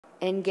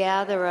and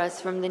gather us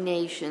from the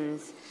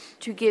nations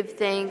to give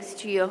thanks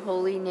to your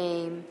holy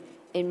name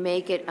and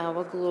make it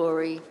our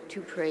glory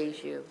to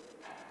praise you.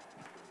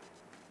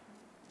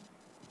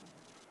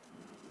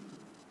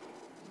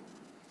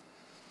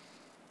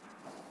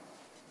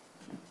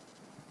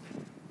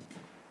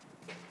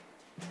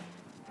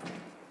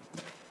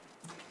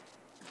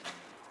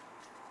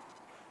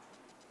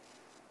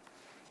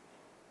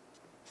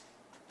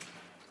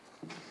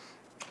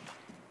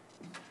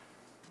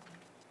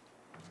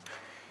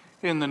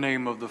 In the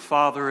name of the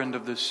Father, and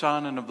of the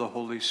Son, and of the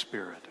Holy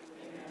Spirit.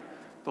 Amen.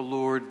 The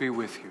Lord be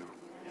with you.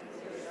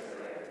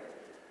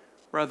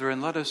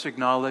 Brethren, let us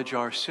acknowledge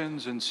our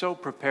sins and so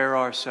prepare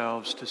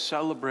ourselves to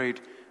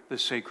celebrate the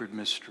sacred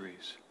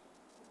mysteries.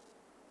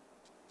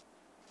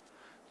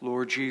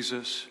 Lord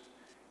Jesus,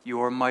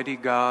 you are mighty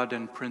God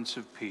and Prince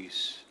of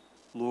Peace.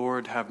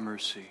 Lord, have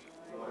mercy.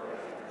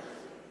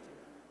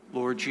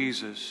 Lord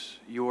Jesus,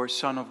 you are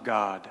Son of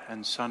God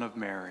and Son of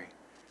Mary.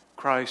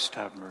 Christ,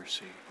 have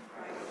mercy.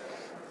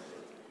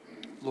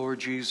 Lord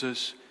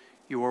Jesus,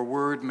 you are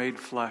Word made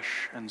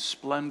flesh and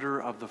splendor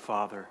of the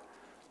Father.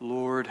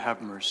 Lord, have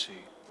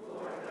mercy.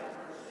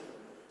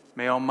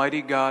 May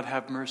Almighty God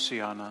have mercy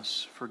on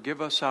us,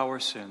 forgive us our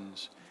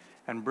sins,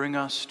 and bring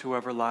us to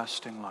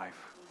everlasting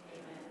life.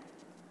 Amen.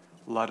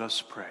 Let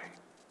us pray.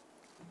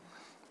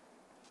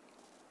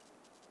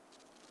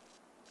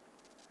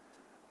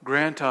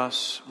 Grant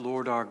us,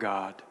 Lord our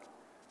God,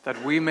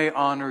 that we may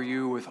honor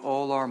you with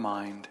all our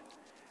mind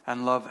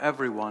and love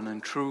everyone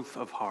in truth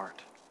of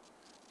heart.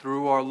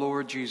 Through our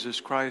Lord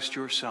Jesus Christ,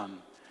 your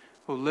Son,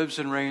 who lives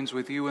and reigns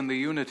with you in the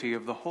unity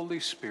of the Holy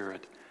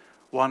Spirit,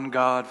 one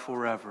God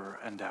forever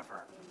and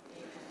ever.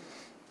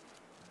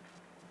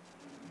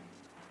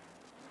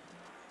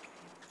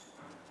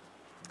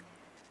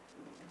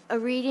 A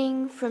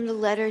reading from the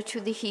letter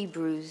to the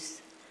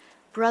Hebrews.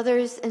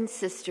 Brothers and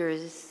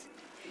sisters,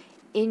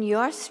 in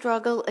your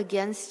struggle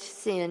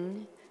against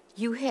sin,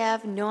 you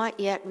have not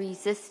yet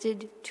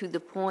resisted to the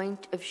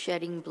point of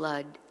shedding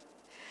blood.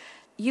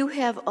 You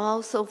have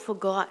also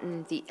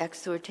forgotten the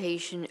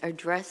exhortation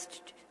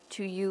addressed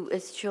to you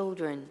as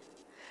children.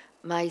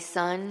 My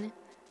son,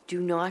 do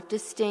not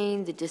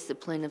disdain the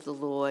discipline of the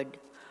Lord,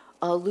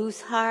 or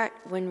lose heart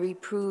when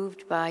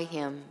reproved by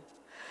him.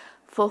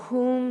 For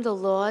whom the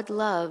Lord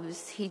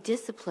loves, he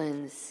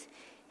disciplines.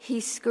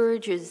 He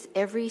scourges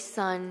every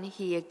son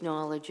he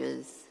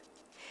acknowledges.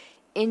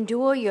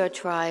 Endure your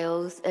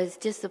trials as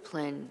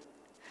discipline.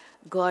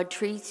 God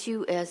treats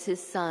you as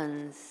his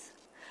sons.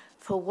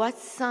 For what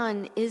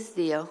son is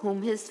there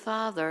whom his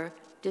father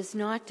does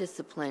not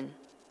discipline?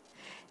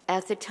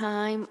 At the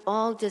time,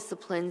 all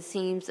discipline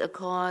seems a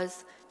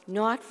cause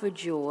not for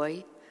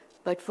joy,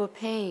 but for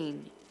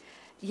pain.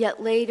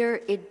 Yet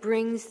later it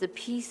brings the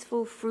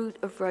peaceful fruit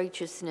of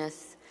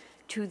righteousness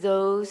to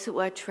those who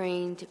are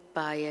trained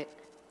by it.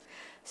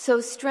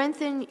 So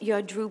strengthen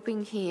your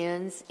drooping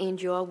hands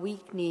and your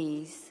weak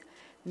knees.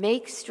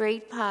 Make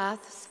straight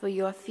paths for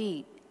your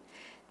feet,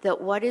 that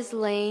what is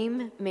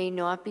lame may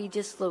not be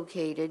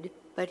dislocated,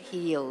 but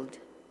healed.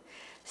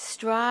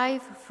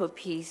 Strive for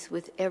peace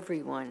with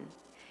everyone,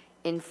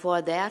 and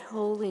for that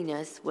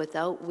holiness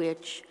without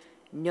which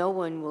no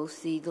one will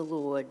see the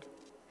Lord.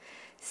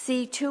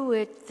 See to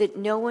it that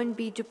no one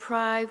be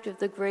deprived of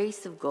the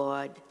grace of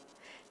God,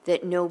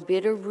 that no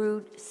bitter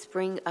root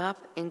spring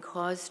up and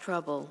cause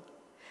trouble,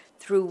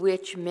 through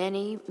which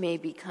many may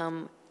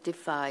become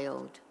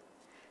defiled.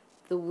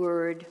 The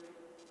word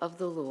of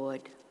the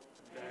Lord.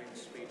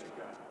 Thanks be to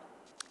God.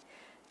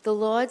 The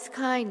Lord's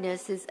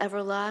kindness is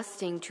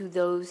everlasting to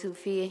those who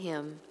fear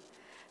him.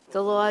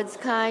 The Lord's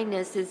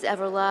kindness is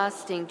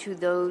everlasting to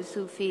those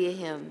who fear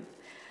him.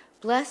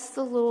 Bless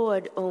the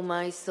Lord, O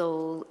my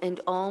soul, and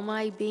all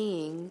my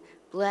being,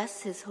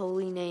 bless his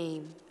holy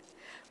name.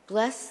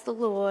 Bless the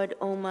Lord,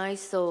 O my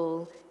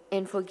soul,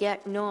 and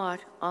forget not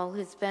all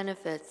his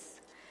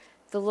benefits.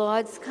 The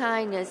Lord's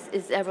kindness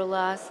is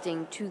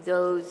everlasting to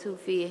those who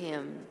fear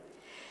him.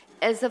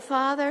 As a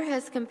father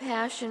has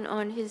compassion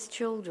on his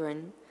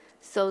children,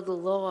 so the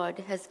Lord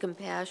has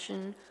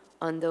compassion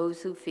on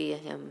those who fear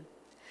him.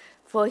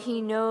 For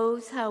he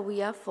knows how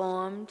we are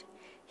formed.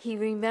 He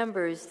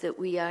remembers that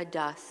we are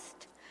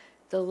dust.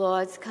 The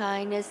Lord's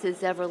kindness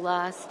is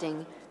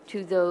everlasting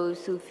to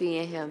those who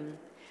fear him.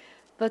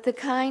 But the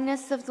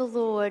kindness of the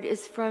Lord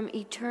is from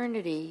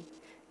eternity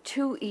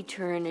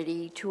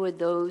toward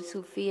those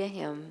who fear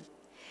him,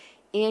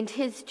 and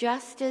his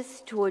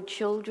justice toward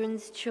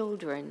children's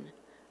children,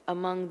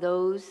 among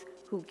those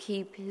who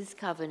keep his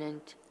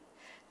covenant.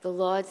 The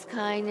Lord's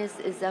kindness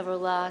is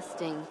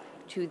everlasting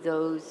to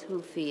those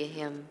who fear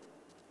him.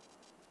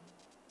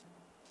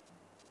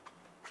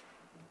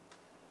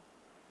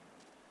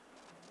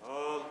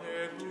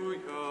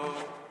 Alleluia,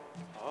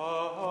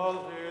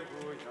 alleluia,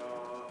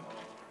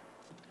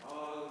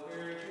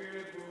 alleluia.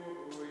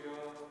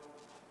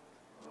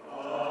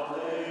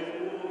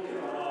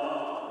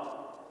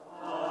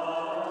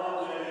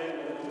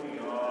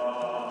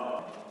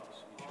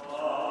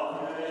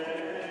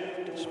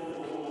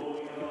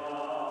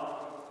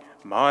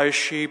 My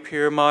sheep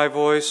hear my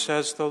voice,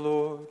 says the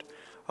Lord.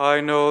 I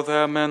know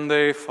them and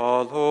they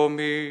follow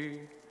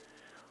me.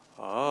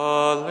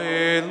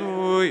 Alleluia.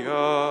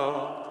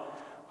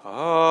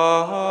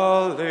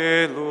 Alleluia.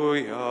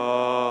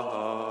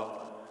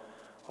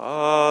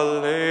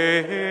 Alleluia.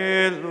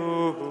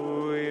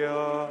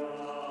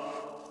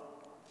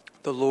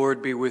 The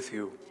Lord be with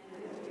you.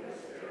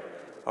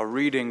 A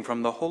reading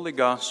from the Holy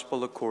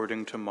Gospel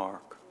according to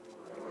Mark.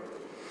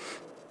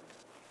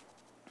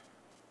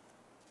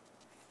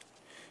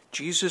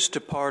 Jesus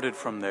departed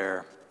from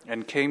there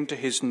and came to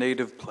his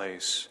native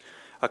place,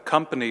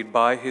 accompanied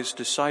by his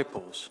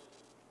disciples.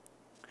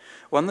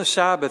 When the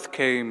Sabbath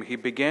came, he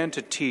began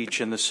to teach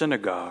in the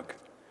synagogue,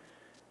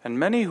 and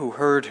many who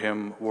heard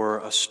him were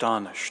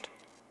astonished.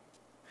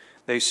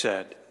 They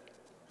said,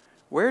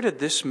 "Where did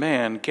this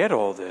man get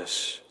all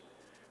this?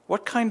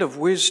 What kind of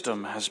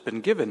wisdom has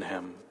been given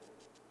him?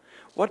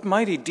 What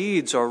mighty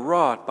deeds are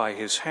wrought by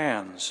his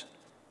hands?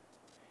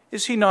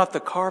 Is he not the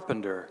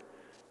carpenter,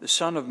 the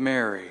son of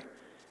Mary,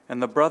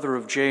 and the brother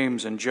of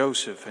James and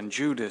Joseph and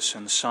Judas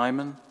and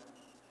Simon?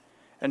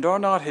 And are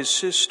not his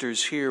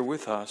sisters here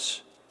with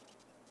us?"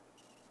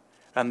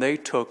 And they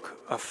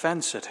took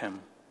offense at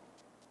him.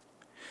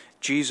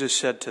 Jesus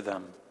said to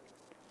them,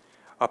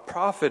 "A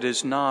prophet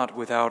is not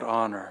without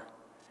honor,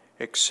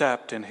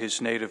 except in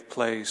his native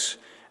place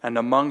and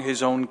among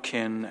his own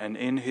kin and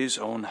in his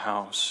own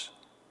house."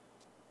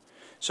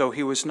 So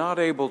he was not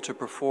able to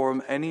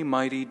perform any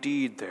mighty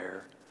deed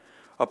there,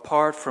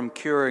 apart from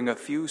curing a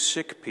few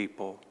sick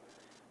people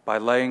by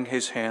laying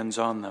his hands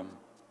on them.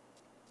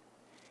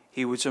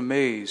 He was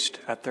amazed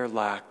at their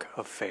lack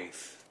of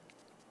faith.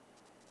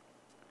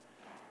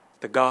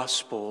 The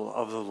Gospel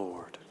of the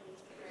Lord.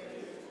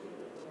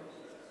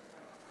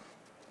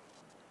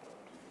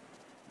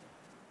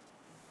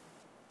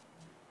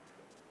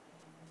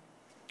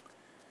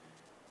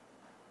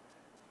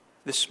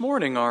 This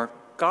morning, our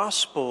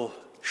Gospel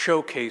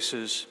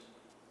showcases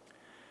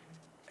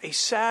a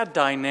sad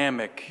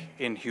dynamic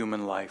in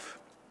human life.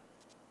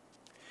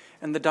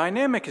 And the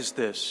dynamic is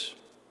this,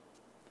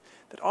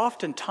 that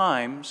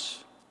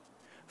oftentimes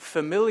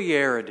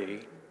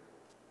familiarity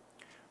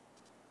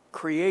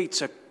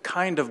creates a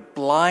kind of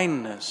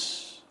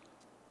blindness,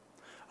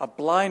 a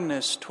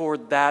blindness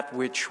toward that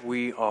which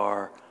we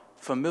are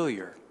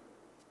familiar.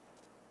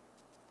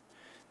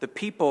 The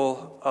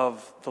people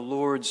of the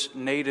Lord's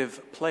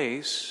native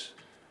place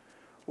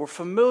were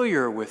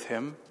familiar with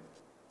him.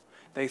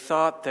 They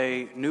thought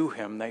they knew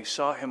him. They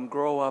saw him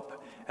grow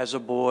up as a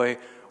boy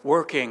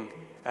working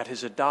at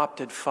his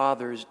adopted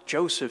father's,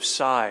 Joseph's,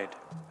 side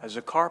as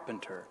a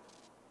carpenter.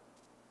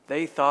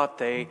 They thought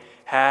they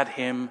had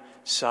him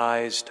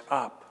sized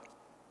up.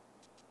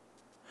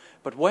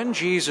 But when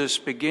Jesus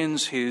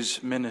begins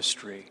his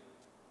ministry,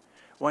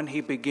 when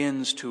he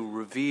begins to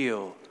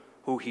reveal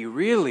who he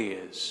really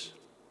is,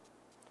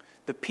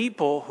 the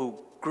people who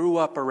grew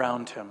up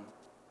around him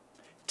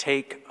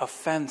take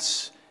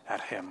offense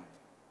at him.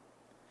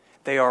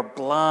 They are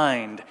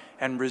blind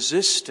and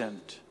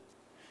resistant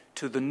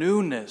to the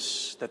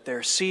newness that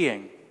they're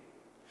seeing,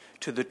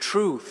 to the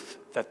truth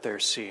that they're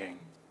seeing,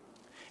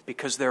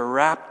 because they're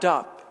wrapped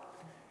up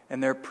in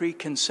their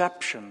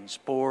preconceptions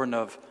born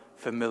of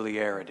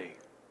familiarity.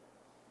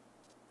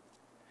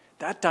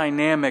 That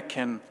dynamic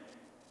can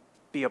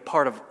be a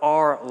part of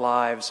our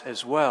lives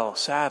as well,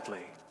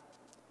 sadly.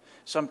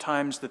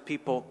 Sometimes the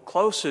people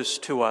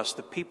closest to us,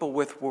 the people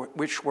with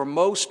which we're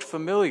most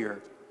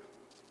familiar,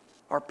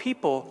 are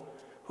people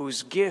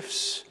whose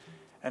gifts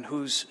and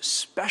whose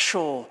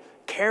special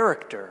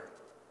character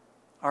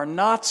are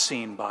not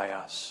seen by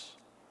us.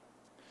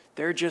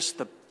 They're just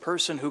the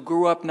person who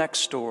grew up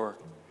next door,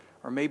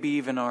 or maybe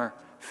even our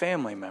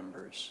family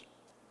members.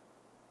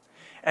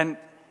 And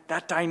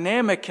that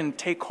dynamic can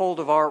take hold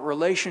of our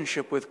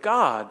relationship with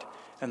God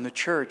and the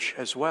church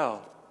as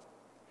well.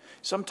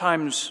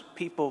 Sometimes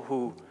people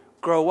who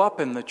grow up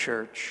in the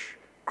church,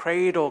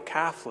 cradle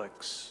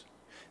Catholics,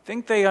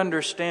 think they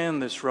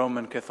understand this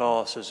Roman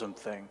Catholicism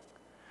thing.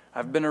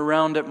 I've been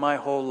around it my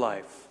whole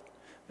life.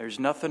 There's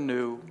nothing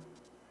new.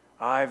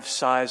 I've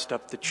sized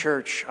up the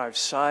church. I've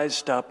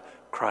sized up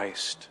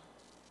Christ.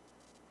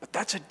 But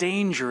that's a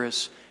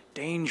dangerous,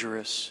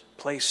 dangerous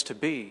place to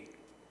be.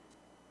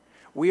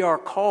 We are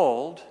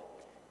called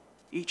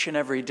each and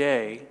every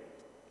day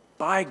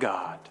by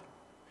God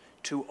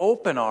to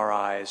open our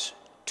eyes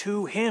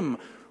to him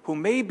who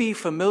may be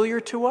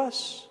familiar to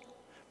us,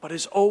 but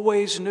is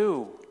always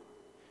new,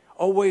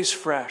 always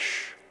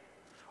fresh,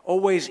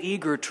 always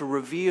eager to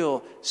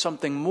reveal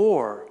something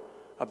more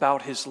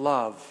about his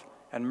love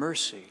and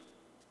mercy.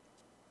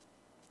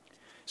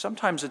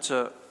 Sometimes it's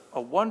a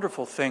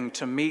wonderful thing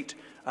to meet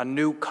a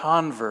new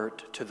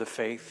convert to the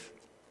faith,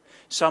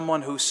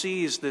 someone who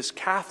sees this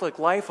Catholic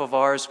life of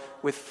ours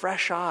with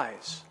fresh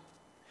eyes,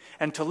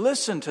 and to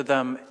listen to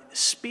them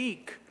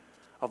speak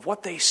of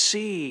what they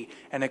see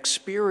and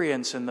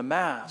experience in the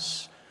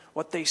Mass,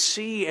 what they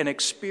see and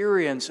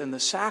experience in the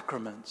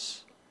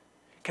sacraments,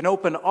 can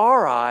open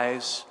our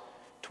eyes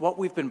to what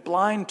we've been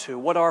blind to,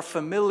 what our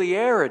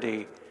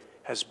familiarity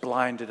has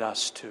blinded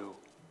us to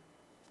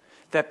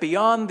that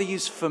beyond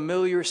these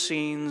familiar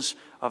scenes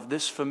of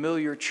this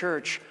familiar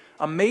church,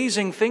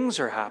 amazing things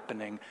are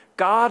happening.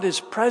 God is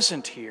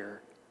present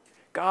here.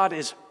 God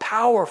is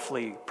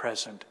powerfully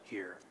present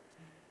here.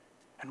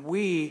 And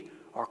we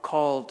are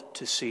called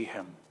to see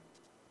him.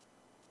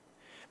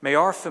 May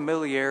our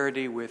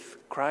familiarity with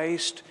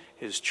Christ,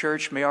 his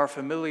church, may our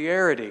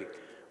familiarity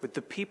with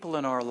the people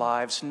in our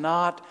lives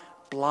not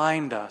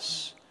blind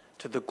us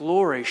to the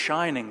glory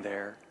shining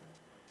there,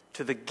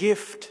 to the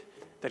gift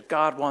that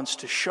God wants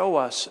to show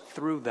us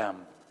through them,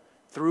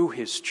 through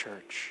his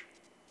church.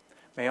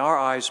 May our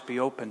eyes be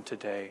open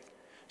today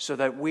so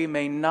that we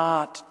may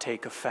not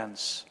take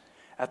offense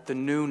at the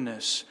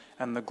newness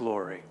and the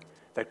glory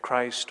that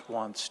Christ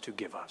wants to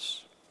give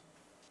us.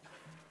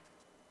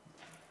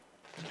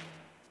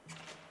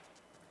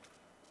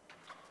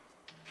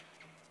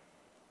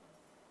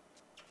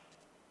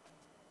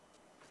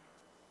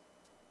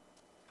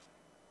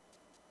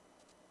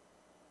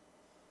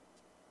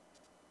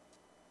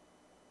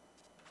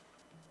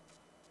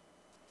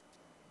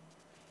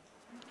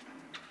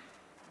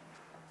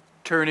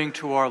 Turning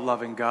to our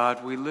loving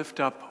God, we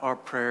lift up our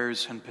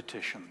prayers and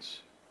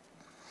petitions.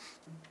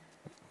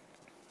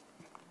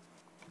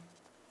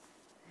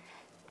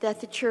 That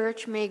the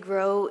church may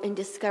grow in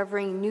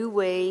discovering new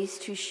ways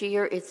to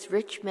share its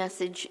rich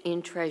message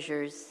and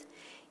treasures,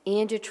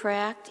 and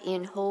attract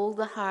and hold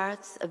the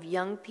hearts of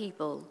young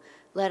people,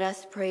 let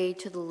us pray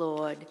to the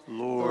Lord.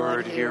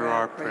 Lord, hear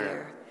our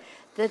prayer.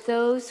 That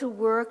those who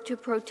work to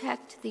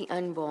protect the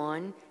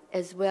unborn,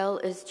 as well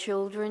as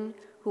children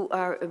who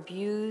are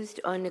abused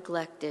or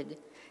neglected,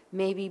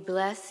 may be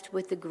blessed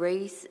with the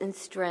grace and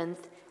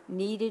strength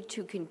needed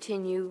to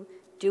continue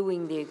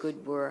doing their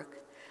good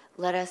work.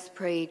 Let us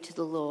pray to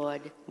the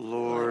Lord.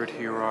 Lord,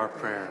 hear our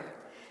prayer.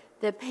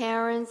 That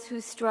parents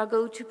who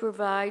struggle to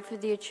provide for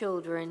their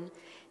children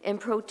and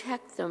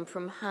protect them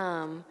from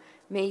harm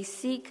may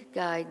seek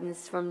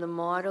guidance from the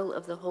model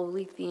of the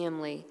Holy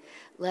Family.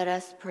 Let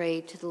us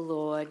pray to the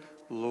Lord.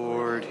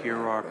 Lord, hear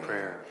our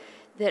prayer.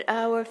 That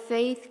our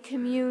faith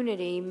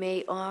community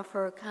may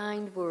offer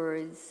kind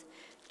words,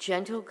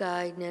 gentle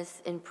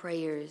guidance, and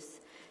prayers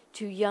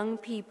to young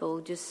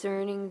people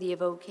discerning their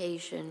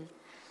vocation.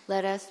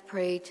 Let us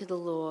pray to the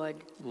Lord.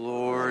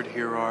 Lord,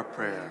 hear our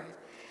prayer.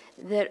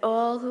 That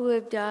all who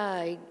have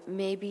died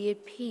may be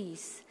at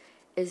peace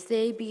as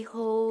they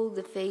behold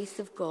the face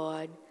of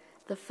God,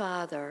 the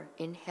Father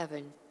in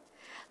heaven.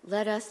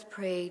 Let us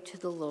pray to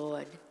the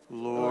Lord.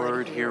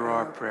 Lord, hear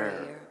our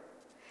prayer.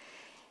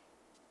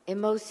 And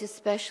most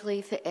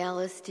especially for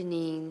Alice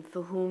Deneen,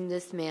 for whom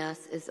this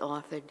Mass is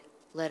offered,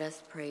 let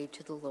us pray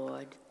to the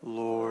Lord.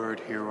 Lord,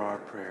 hear our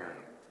prayer.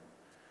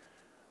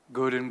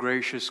 Good and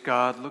gracious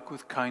God, look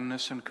with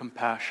kindness and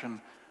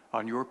compassion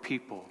on your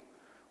people,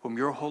 whom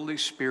your Holy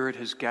Spirit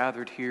has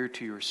gathered here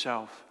to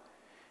yourself.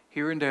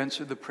 Hear and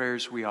answer the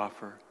prayers we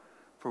offer,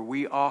 for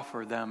we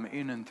offer them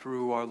in and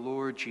through our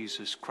Lord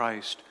Jesus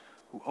Christ,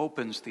 who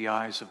opens the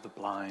eyes of the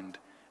blind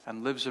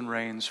and lives and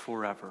reigns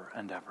forever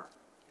and ever.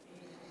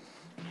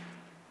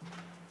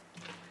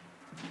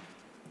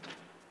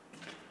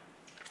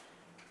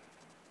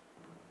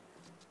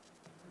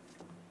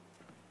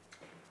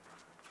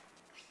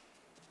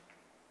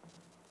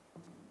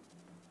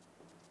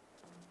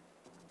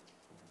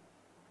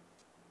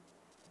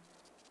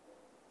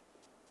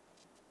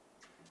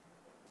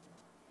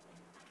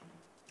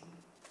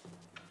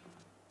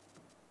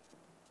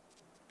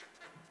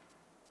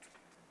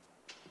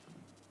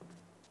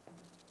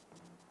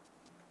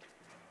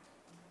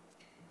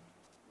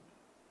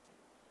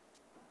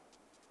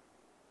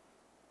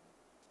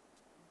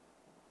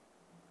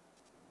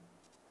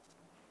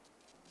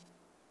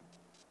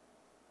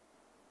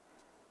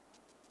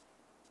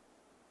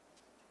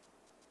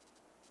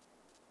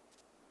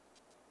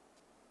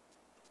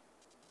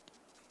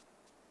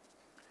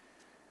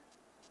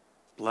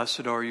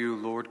 Blessed are you,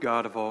 Lord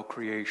God of all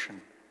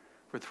creation,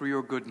 for through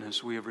your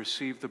goodness we have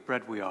received the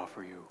bread we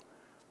offer you,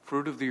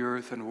 fruit of the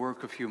earth and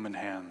work of human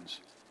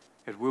hands.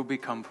 It will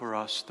become for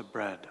us the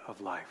bread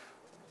of life.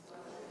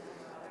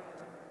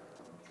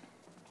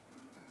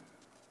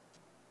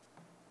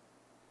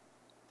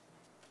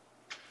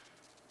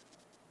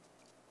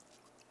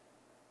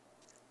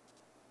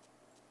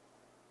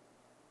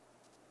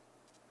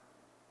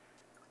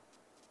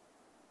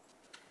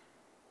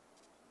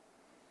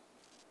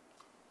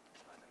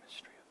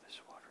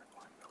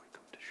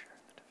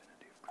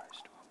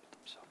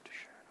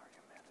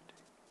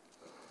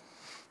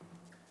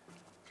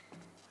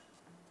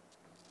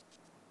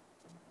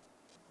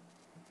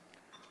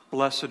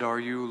 Blessed are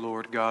you,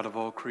 Lord God of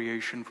all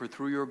creation, for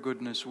through your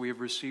goodness we have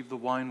received the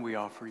wine we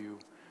offer you,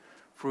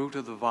 fruit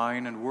of the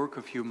vine and work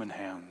of human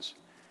hands.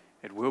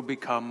 It will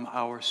become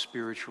our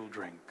spiritual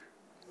drink.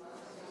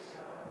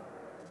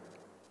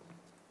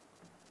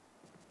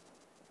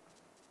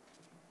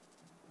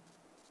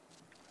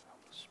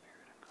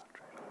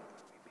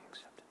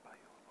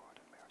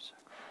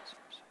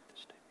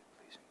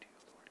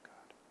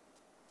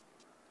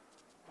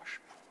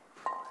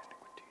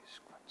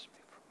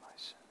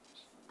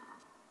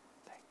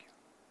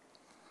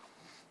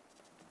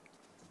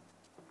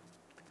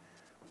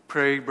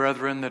 Pray,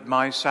 brethren, that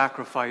my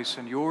sacrifice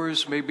and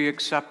yours may be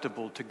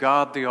acceptable to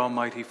God the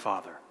Almighty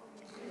Father.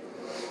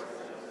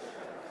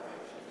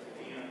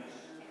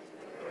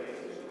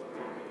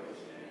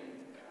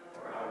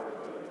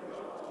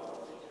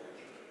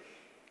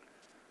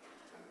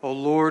 O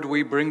Lord,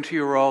 we bring to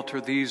your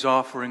altar these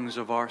offerings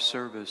of our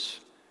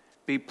service.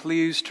 Be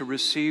pleased to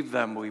receive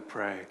them, we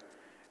pray,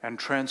 and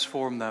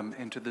transform them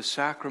into the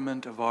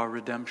sacrament of our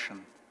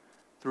redemption,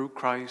 through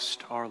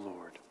Christ our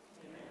Lord.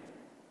 Amen.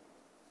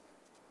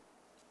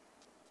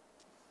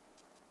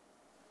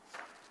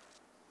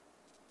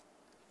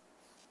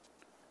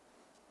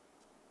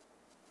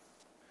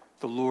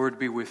 The Lord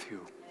be with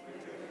you.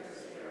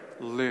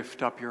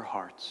 Lift up your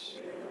hearts.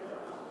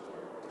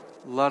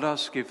 Let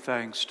us give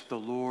thanks to the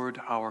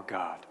Lord our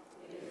God.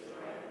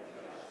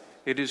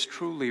 It is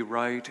truly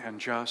right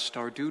and just,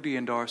 our duty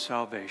and our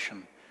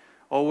salvation,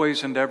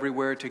 always and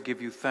everywhere to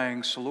give you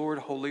thanks, Lord,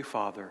 Holy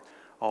Father,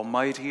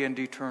 Almighty and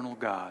eternal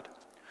God.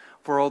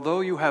 For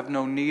although you have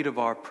no need of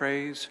our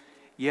praise,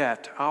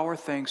 yet our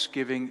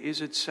thanksgiving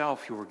is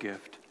itself your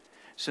gift,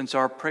 since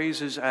our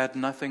praises add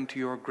nothing to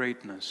your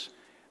greatness,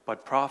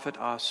 but profit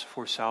us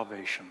for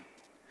salvation.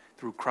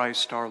 Through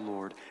Christ our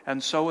Lord.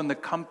 And so in the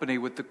company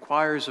with the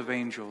choirs of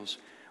angels,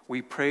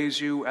 we praise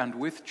you, and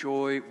with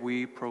joy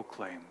we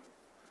proclaim,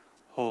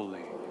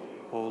 Holy,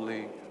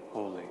 holy,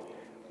 holy,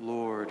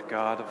 Lord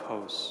God of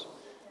hosts,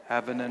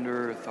 heaven and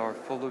earth are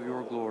full of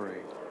your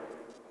glory.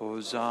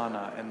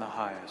 Hosanna in the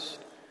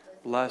highest.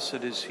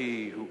 Blessed is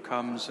he who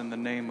comes in the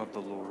name of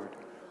the Lord.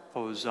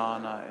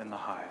 Hosanna in the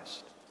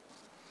highest.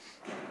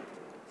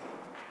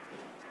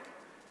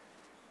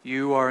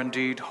 You are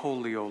indeed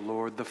holy, O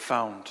Lord, the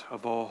fount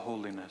of all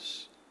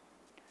holiness.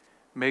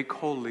 Make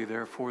holy,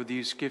 therefore,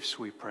 these gifts,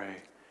 we pray,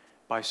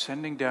 by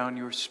sending down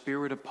your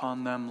Spirit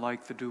upon them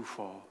like the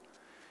dewfall,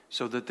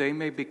 so that they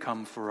may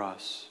become for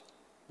us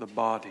the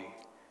body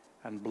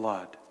and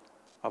blood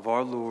of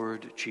our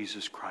Lord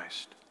Jesus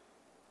Christ.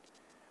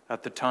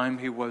 At the time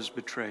he was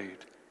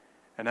betrayed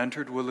and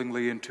entered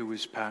willingly into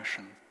his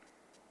passion,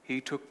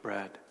 he took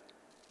bread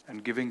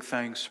and, giving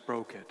thanks,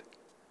 broke it,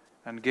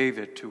 and gave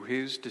it to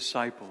his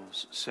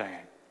disciples,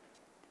 saying,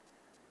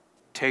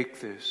 Take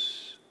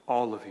this,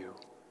 all of you,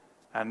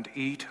 and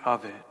eat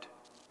of it,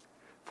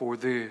 for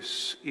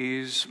this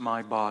is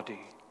my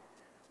body,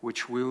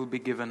 which will be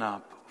given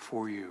up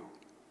for you.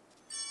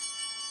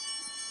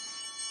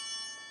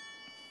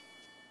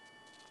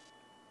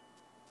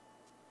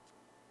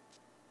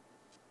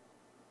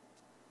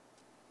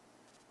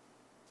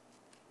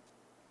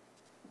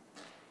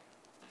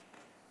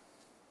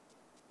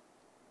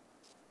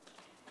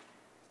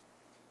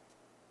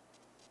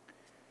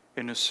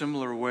 In a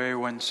similar way,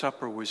 when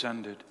supper was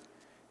ended,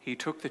 he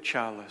took the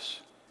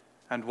chalice,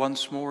 and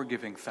once more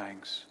giving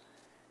thanks,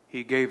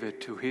 he gave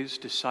it to his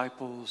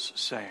disciples,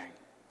 saying,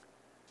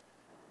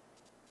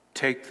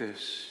 Take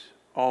this,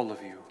 all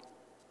of you,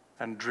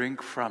 and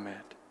drink from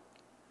it,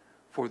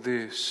 for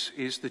this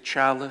is the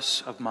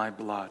chalice of my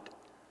blood,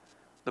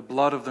 the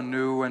blood of the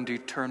new and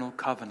eternal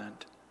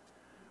covenant,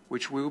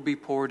 which will be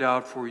poured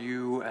out for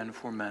you and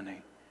for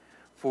many,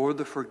 for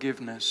the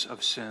forgiveness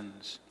of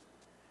sins.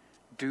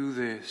 Do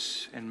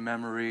this in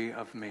memory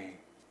of me.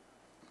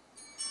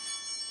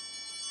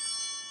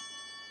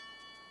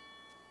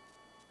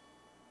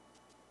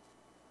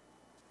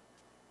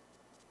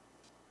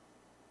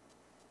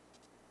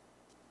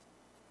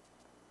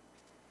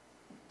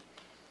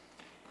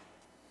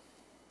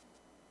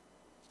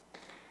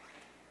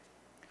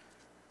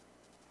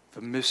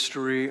 The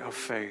mystery of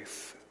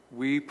faith.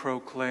 We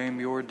proclaim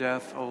your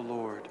death, O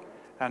Lord,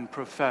 and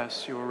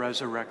profess your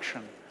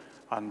resurrection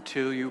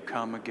until you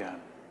come again.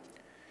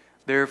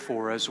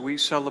 Therefore, as we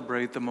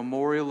celebrate the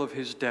memorial of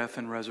his death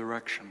and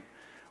resurrection,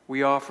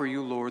 we offer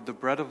you, Lord, the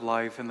bread of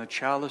life and the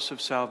chalice of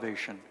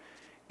salvation,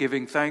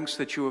 giving thanks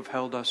that you have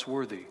held us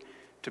worthy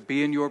to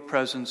be in your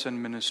presence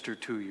and minister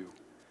to you.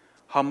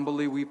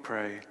 Humbly we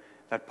pray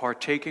that,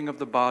 partaking of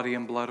the body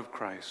and blood of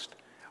Christ,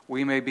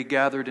 we may be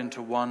gathered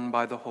into one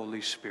by the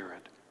Holy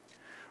Spirit.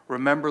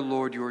 Remember,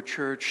 Lord, your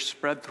church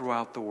spread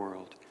throughout the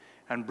world,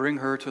 and bring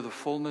her to the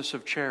fullness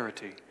of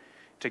charity,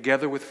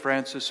 together with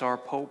Francis our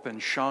Pope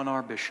and Sean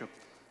our Bishop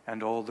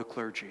and all the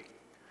clergy.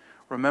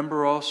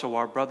 Remember also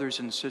our brothers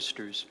and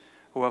sisters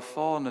who have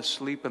fallen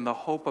asleep in the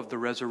hope of the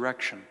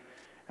resurrection,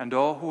 and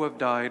all who have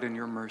died in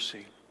your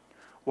mercy.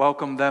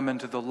 Welcome them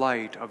into the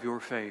light of your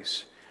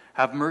face.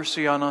 Have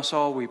mercy on us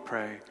all, we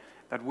pray,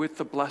 that with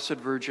the Blessed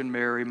Virgin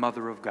Mary,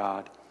 Mother of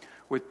God,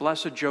 with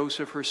blessed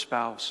Joseph, her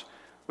spouse,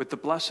 with the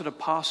blessed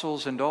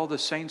apostles and all the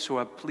saints who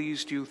have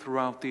pleased you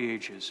throughout the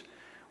ages,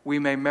 we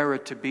may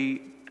merit to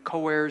be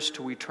co-heirs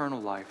to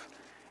eternal life,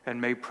 and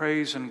may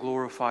praise and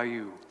glorify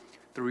you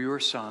through your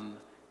Son,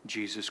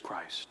 Jesus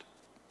Christ.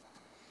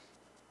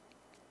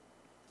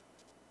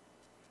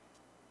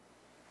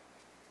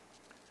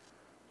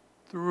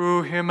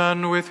 Through him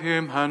and with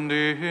him and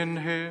in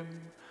him,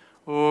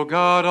 O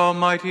God,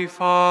 Almighty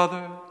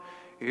Father,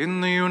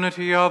 in the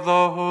unity of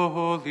the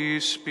Holy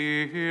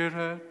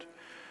Spirit,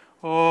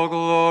 all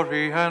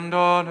glory and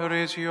honor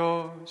is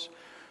yours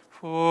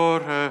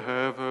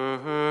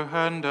forever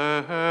and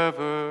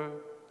ever.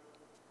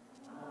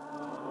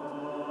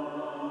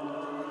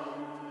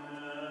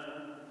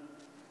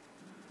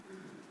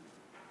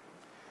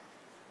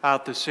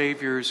 At the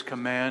Savior's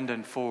command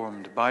and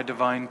formed by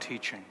divine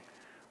teaching,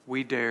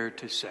 we dare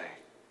to say,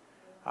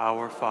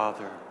 Our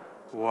Father,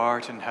 who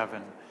art in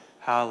heaven,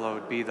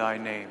 hallowed be thy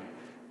name.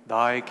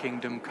 Thy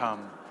kingdom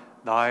come,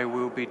 thy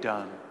will be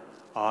done,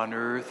 on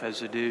earth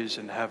as it is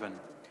in heaven.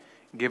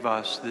 Give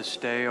us this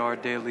day our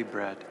daily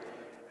bread,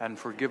 and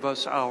forgive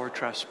us our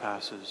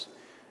trespasses,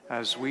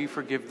 as we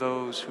forgive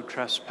those who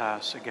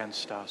trespass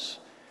against us.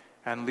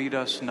 And lead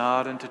us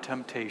not into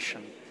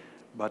temptation,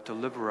 but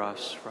deliver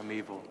us from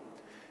evil.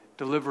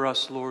 Deliver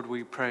us, Lord,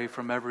 we pray,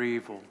 from every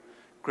evil.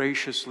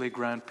 Graciously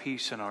grant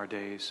peace in our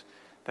days,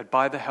 that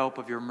by the help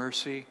of your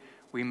mercy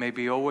we may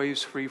be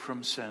always free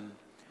from sin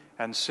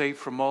and safe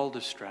from all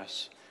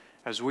distress,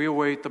 as we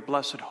await the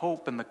blessed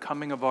hope and the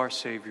coming of our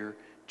Savior,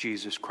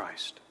 Jesus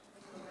Christ.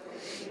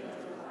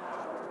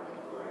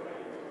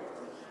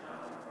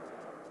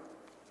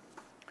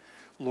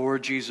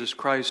 Lord Jesus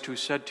Christ, who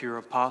said to your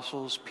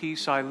apostles,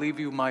 Peace I leave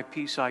you, my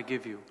peace I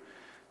give you,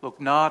 look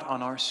not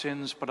on our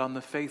sins, but on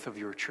the faith of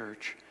your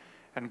church,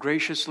 and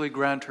graciously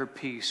grant her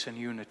peace and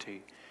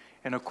unity,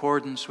 in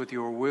accordance with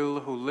your will,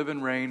 who live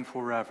and reign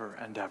forever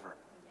and ever.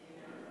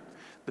 Amen.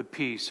 The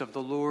peace of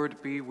the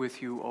Lord be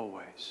with you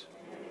always.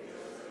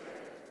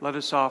 Let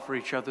us offer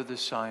each other the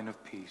sign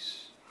of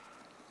peace.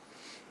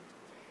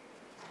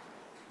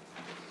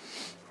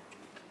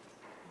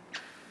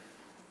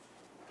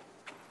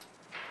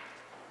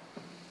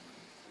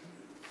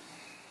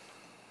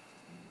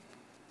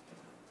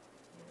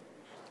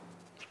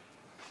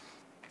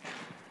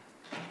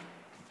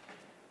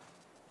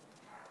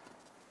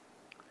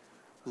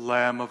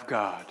 Lamb of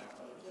God.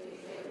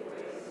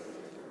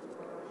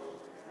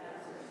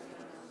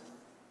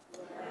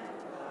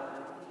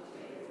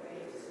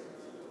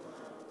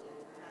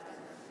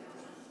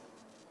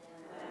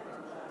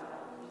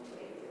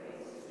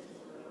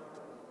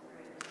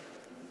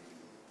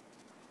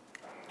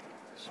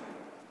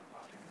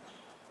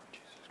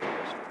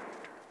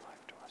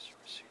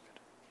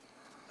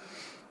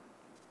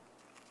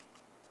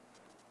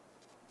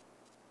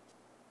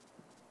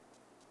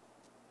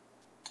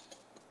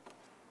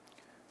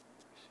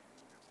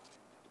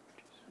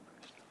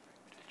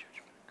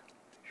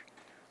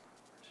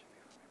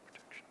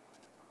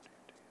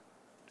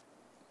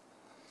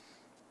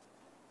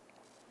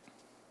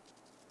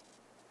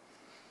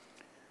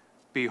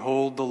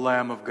 Behold the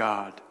Lamb of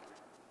God.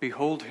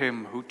 Behold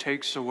him who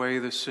takes away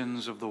the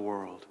sins of the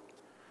world.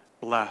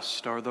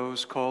 Blessed are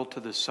those called to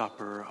the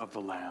supper of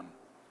the Lamb.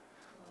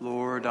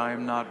 Lord, I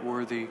am not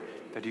worthy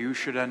that you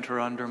should enter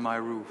under my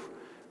roof,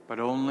 but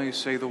only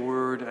say the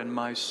word, and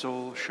my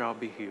soul shall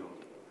be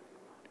healed.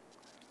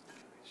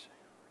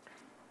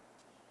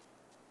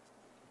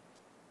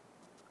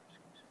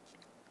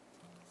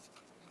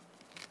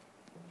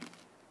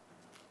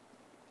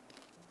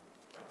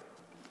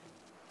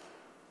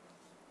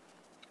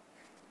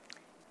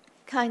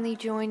 Kindly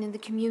join in the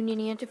communion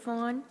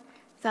antiphon,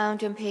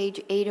 found on page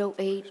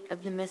 808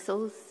 of the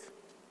Missals.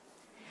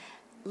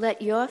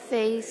 Let your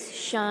face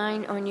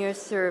shine on your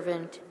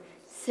servant.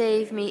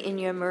 Save me in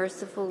your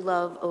merciful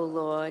love, O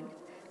Lord.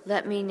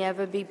 Let me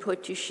never be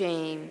put to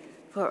shame,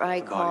 for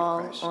I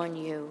call on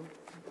you.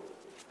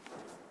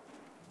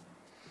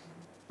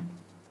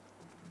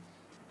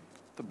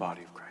 The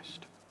body of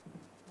Christ.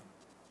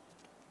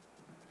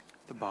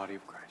 The body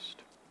of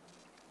Christ.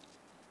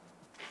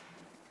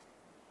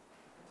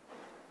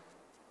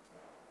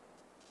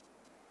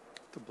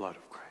 The blood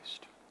of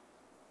Christ.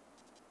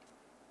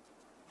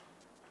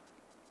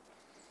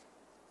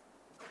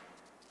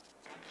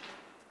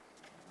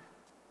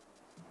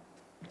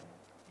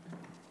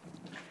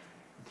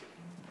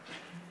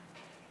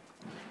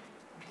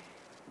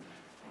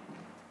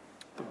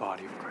 The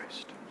body of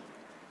Christ.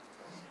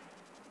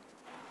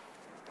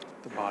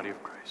 The body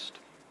of Christ.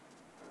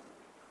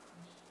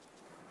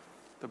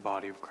 The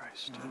body of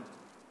Christ.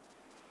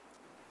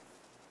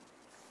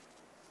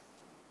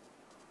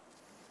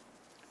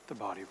 The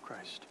body of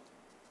Christ.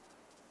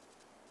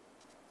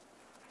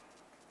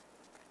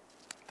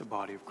 The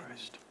body of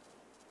Christ.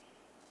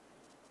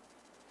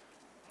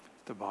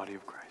 The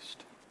body of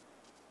Christ.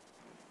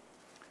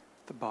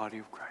 The body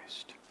of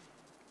Christ.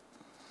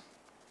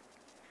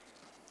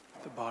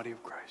 The body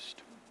of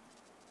Christ.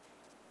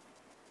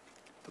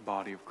 The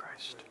body of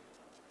Christ.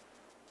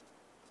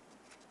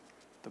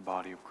 The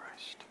body of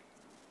Christ.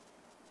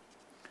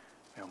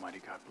 May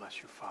Almighty God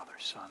bless you, Father,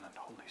 Son, and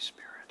Holy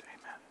Spirit.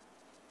 Amen.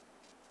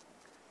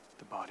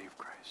 The body of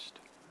Christ.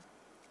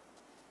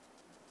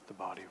 The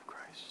body of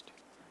Christ.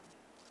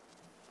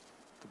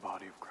 The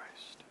body of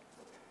Christ.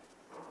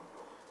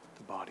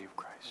 The body of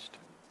Christ.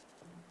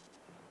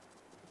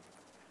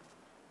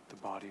 The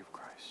body of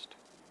Christ.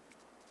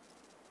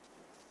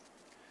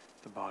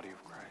 The body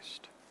of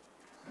Christ.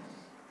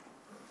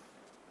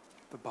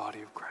 The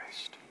body of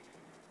Christ.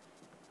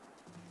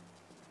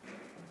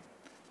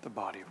 The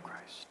body of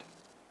Christ.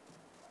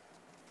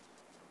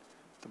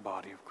 The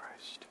body of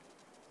Christ.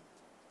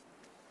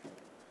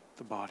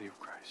 The body of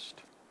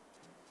Christ.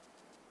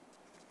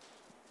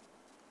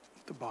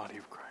 The body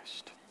of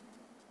Christ.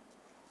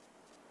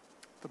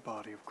 The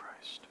body of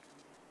Christ.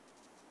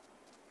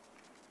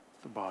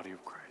 The body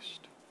of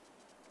Christ.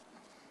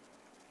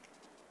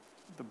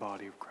 The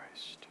body of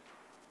Christ.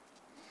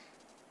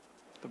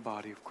 The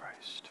body of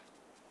Christ.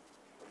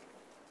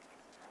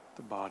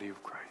 The body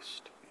of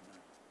Christ.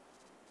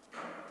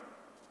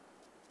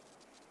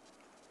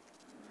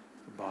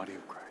 The body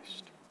of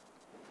Christ.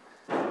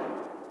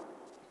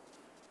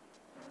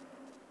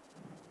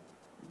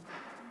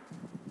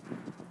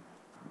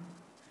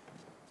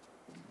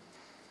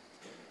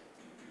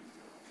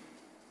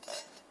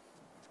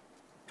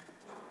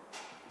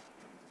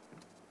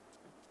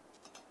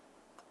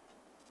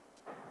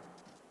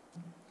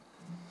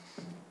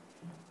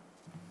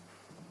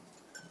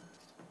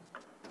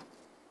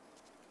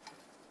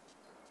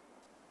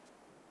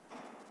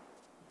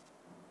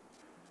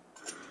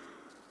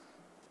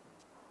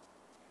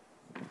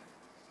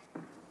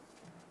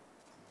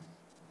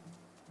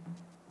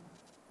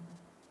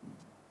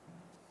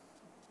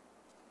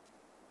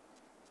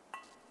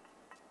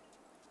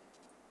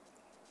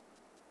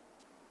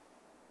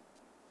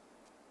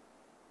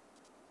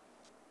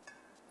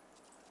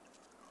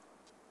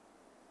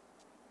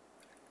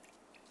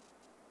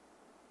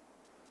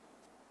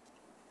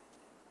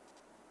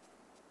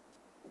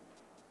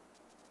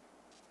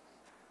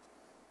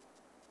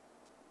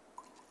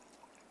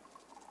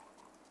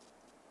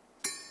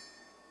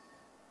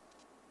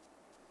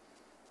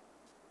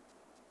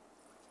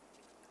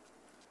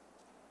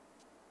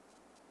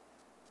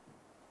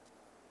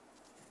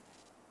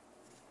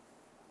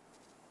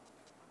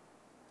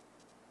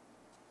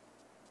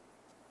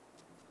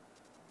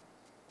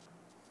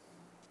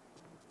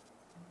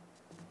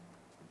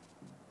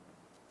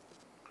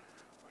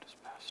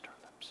 Past our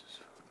lips as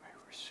food may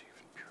receive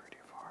in purity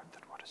of heart,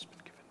 that what has been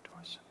given to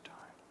us in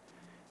time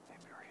may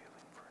be our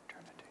healing for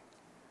eternity.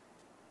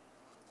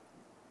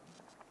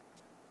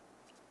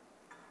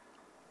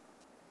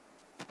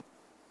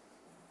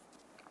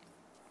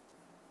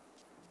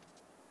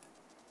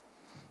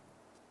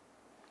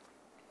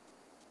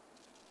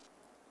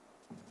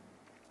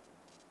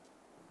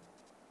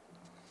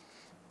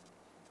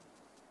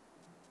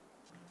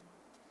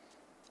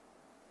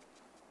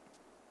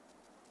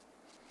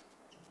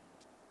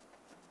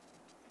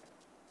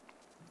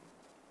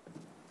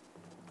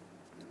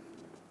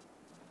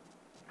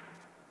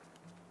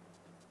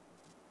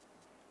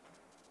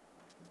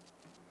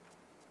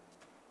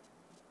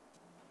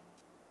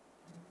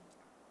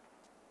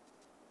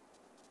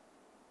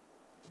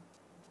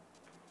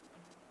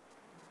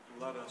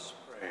 Let us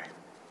pray.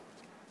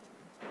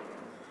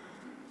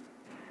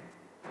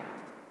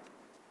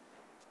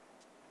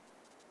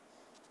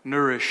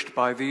 Nourished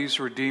by these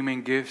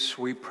redeeming gifts,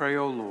 we pray,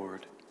 O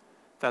Lord,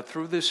 that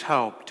through this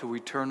help to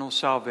eternal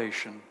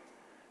salvation,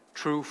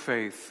 true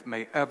faith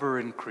may ever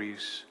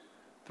increase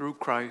through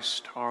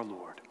Christ our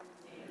Lord.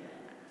 Amen.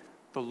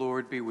 The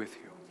Lord be with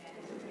you.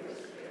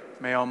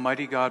 May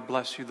Almighty God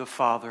bless you, the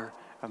Father,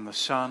 and the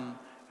Son,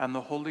 and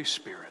the Holy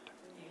Spirit.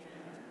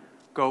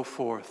 Go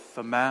forth,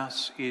 the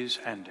Mass is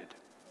ended.